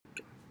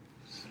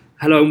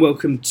Hello and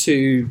welcome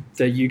to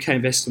the UK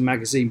Investor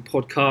Magazine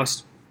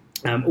podcast.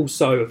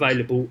 Also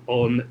available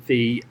on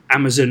the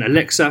Amazon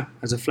Alexa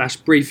as a flash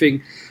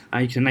briefing.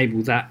 You can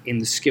enable that in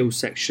the skills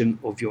section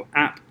of your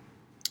app.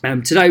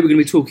 Today we're going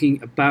to be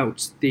talking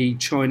about the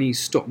Chinese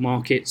stock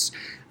markets,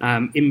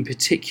 in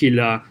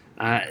particular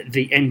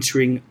the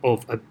entering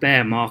of a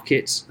bear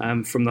market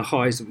from the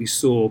highs that we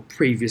saw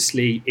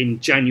previously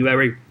in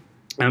January.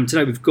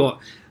 Today we've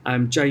got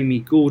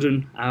Jamie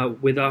Gordon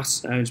with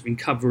us, who's been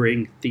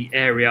covering the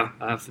area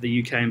for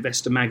the UK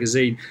Investor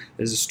Magazine.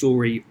 There's a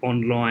story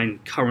online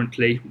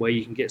currently where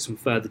you can get some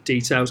further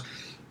details.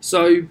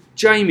 So,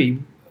 Jamie,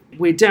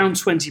 we're down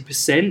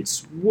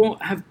 20%.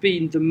 What have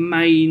been the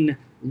main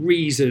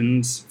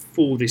reasons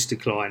for this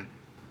decline?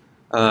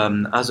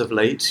 As of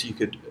late, you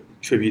could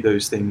attribute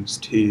those things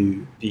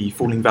to the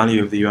falling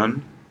value of the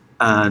yuan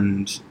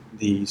and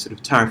the sort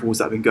of tariff wars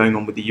that have been going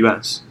on with the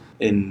US.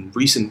 In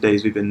recent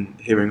days, we've been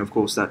hearing, of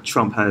course, that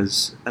Trump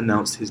has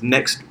announced his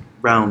next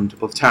round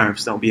of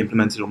tariffs that will be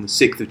implemented on the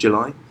 6th of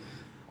July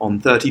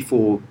on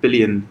 $34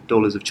 billion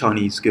of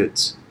Chinese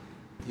goods.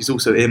 He's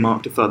also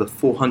earmarked a further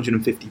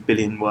 $450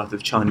 billion worth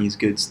of Chinese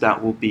goods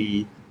that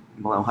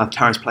will have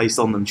tariffs placed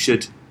on them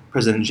should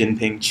President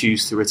Jinping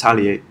choose to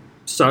retaliate.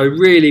 So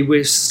really,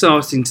 we're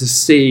starting to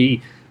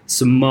see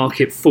some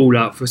market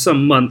fallout. For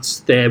some months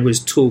there was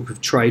talk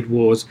of trade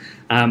wars.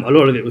 A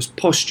lot of it was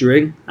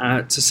posturing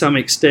to some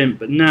extent,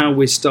 but now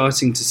we're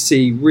starting to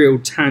see real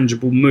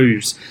tangible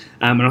moves.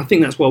 And I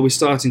think that's why we're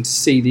starting to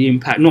see the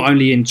impact not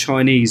only in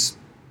Chinese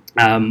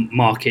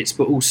markets,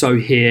 but also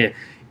here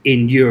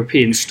in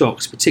European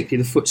stocks,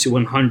 particularly the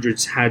FTSE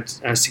 100's had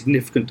a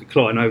significant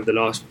decline over the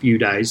last few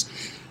days.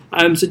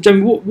 So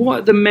Jamie, what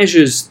are the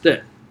measures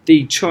that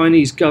the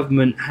Chinese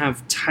government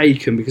have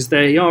taken, because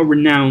they are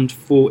renowned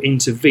for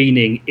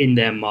intervening in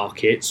their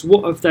markets?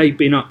 What have they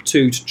been up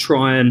to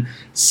try and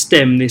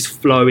stem this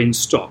flow in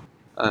stock?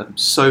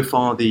 So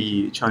far,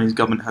 the Chinese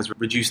government has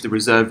reduced the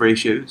reserve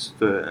ratios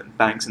for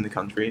banks in the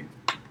country,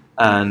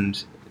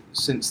 and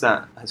since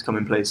that has come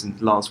in place in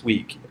the last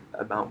week,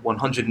 about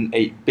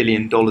 $108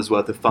 billion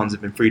worth of funds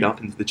have been freed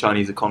up into the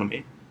Chinese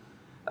economy.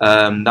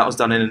 That was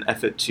done in an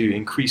effort to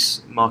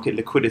increase market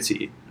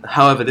liquidity.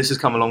 However, this has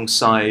come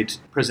alongside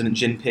President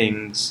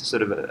Jinping's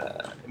sort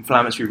of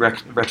inflammatory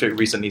rhetoric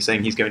recently,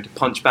 saying he's going to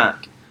punch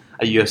back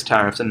at US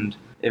tariffs, and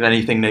if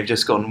anything, they've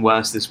just gotten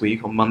worse this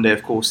week. On Monday,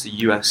 of course, the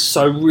US...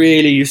 So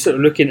really, you're sort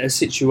of looking at a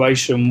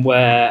situation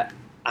where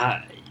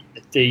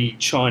the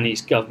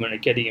Chinese government are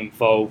getting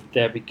involved.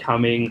 They're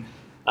becoming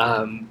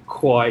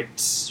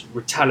quite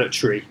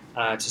retaliatory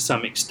to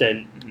some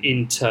extent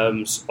in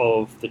terms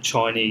of the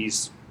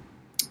Chinese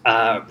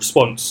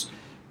response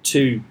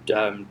to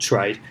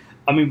trade.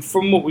 I mean,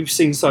 from what we've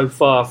seen so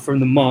far from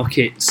the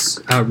market's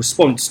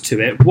response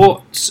to it,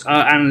 what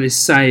are analysts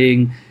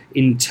saying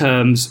in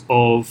terms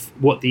of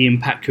what the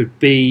impact could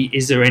be?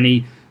 Is there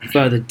any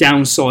further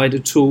downside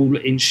at all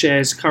in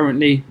shares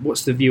currently?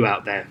 What's the view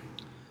out there?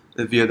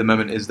 The view at the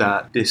moment is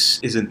that this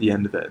isn't the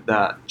end of it,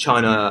 that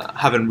China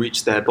haven't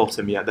reached their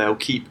bottom yet. They'll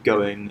keep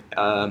going,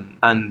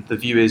 and the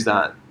view is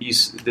that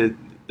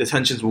the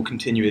tensions will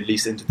continue at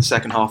least into the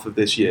second half of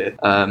this year.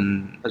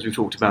 As we've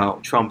talked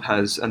about, Trump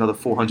has another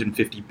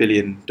 $450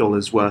 billion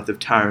worth of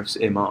tariffs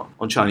earmarked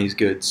on Chinese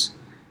goods.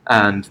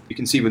 And you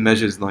can see with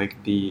measures like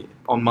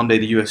on Monday,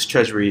 the US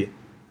Treasury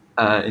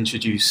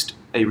introduced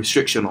a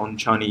restriction on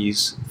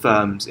Chinese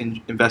firms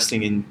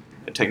investing in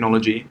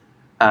technology.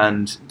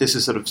 And this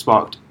has sort of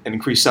sparked an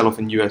increased sell-off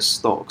in US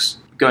stocks.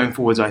 Going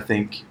forwards, I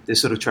think this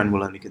sort of trend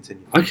will only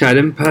continue. Okay,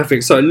 then,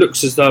 perfect. So it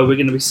looks as though we're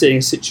going to be seeing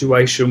a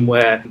situation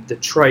where the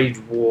trade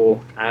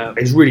war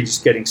is really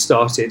just getting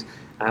started.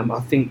 I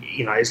think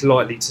it's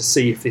likely to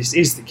see, if this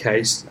is the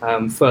case,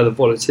 further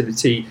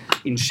volatility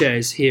in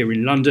shares here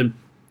in London.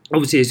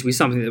 Obviously, this will be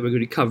something that we're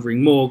going to be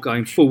covering more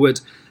going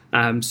forward.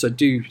 So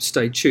do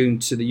stay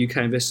tuned to the UK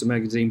Investor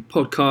Magazine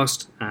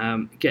podcast.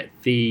 Get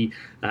the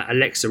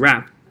Alexa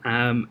app,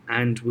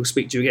 and we'll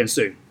speak to you again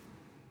soon.